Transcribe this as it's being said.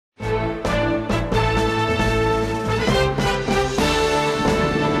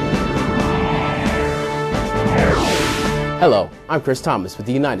Hello, I'm Chris Thomas with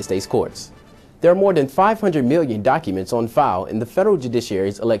the United States Courts. There are more than 500 million documents on file in the federal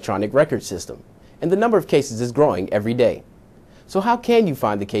judiciary's electronic record system, and the number of cases is growing every day. So how can you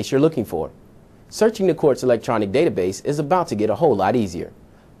find the case you're looking for? Searching the court's electronic database is about to get a whole lot easier.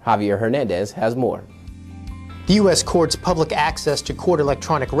 Javier Hernandez has more. The U.S. Court's Public Access to Court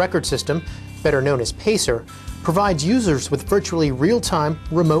Electronic Record System, better known as PACER, provides users with virtually real-time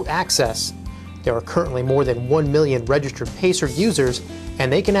remote access. There are currently more than 1 million registered PACER users,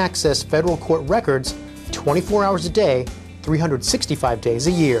 and they can access federal court records 24 hours a day, 365 days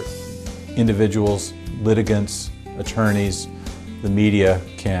a year. Individuals, litigants, attorneys, the media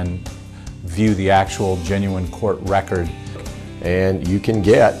can view the actual genuine court record. And you can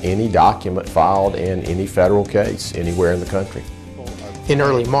get any document filed in any federal case anywhere in the country. In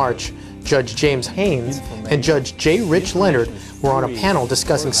early March, Judge James Haynes and Judge J. Rich Leonard were on a panel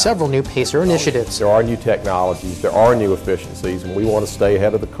discussing several new PACER initiatives. There are new technologies, there are new efficiencies, and we want to stay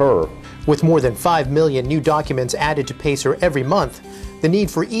ahead of the curve. With more than 5 million new documents added to PACER every month, the need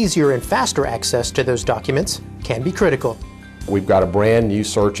for easier and faster access to those documents can be critical. We've got a brand new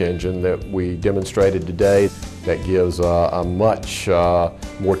search engine that we demonstrated today that gives a much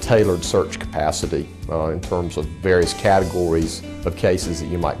more tailored search capacity in terms of various categories of cases that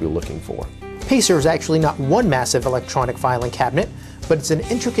you might be looking for. PACER is actually not one massive electronic filing cabinet, but it's an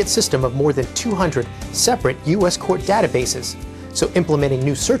intricate system of more than 200 separate U.S. court databases. So implementing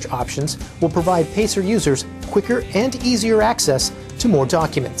new search options will provide PACER users quicker and easier access to more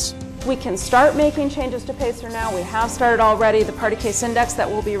documents. We can start making changes to PACER now. We have started already. The party case index that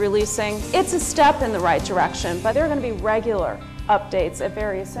we'll be releasing, it's a step in the right direction, but there are going to be regular updates at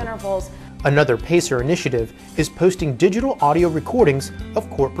various intervals. Another PACER initiative is posting digital audio recordings of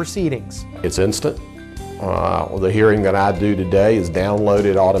court proceedings. It's instant. The hearing that I do today is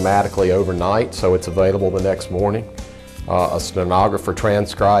downloaded automatically overnight, so it's available the next morning. A stenographer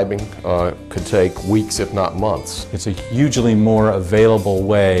transcribing could take weeks, if not months. It's a hugely more available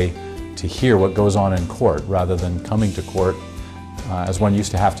way to hear what goes on in court rather than coming to court as one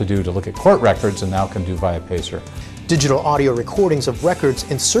used to have to do to look at court records and now can do via PACER. Digital audio recordings of records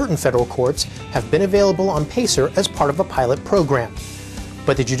in certain federal courts have been available on PACER as part of a pilot program.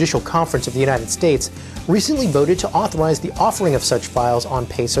 But the Judicial Conference of the United States recently voted to authorize the offering of such files on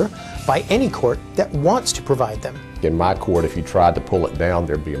PACER by any court that wants to provide them. In my court, if you tried to pull it down,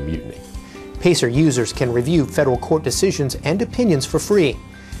 there'd be a mutiny. PACER users can review federal court decisions and opinions for free.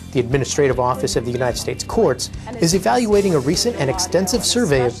 The Administrative Office of the United States Courts is evaluating a recent and extensive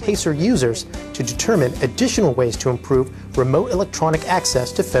survey of PACER users to determine additional ways to improve remote electronic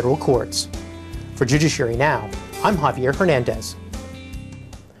access to federal courts. For Judiciary Now, I'm Javier Hernandez.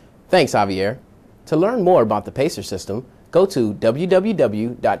 Thanks, Javier. To learn more about the PACER system, go to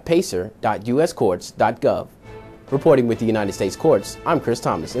www.pacer.uscourts.gov. Reporting with the United States Courts, I'm Chris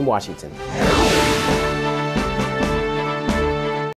Thomas in Washington.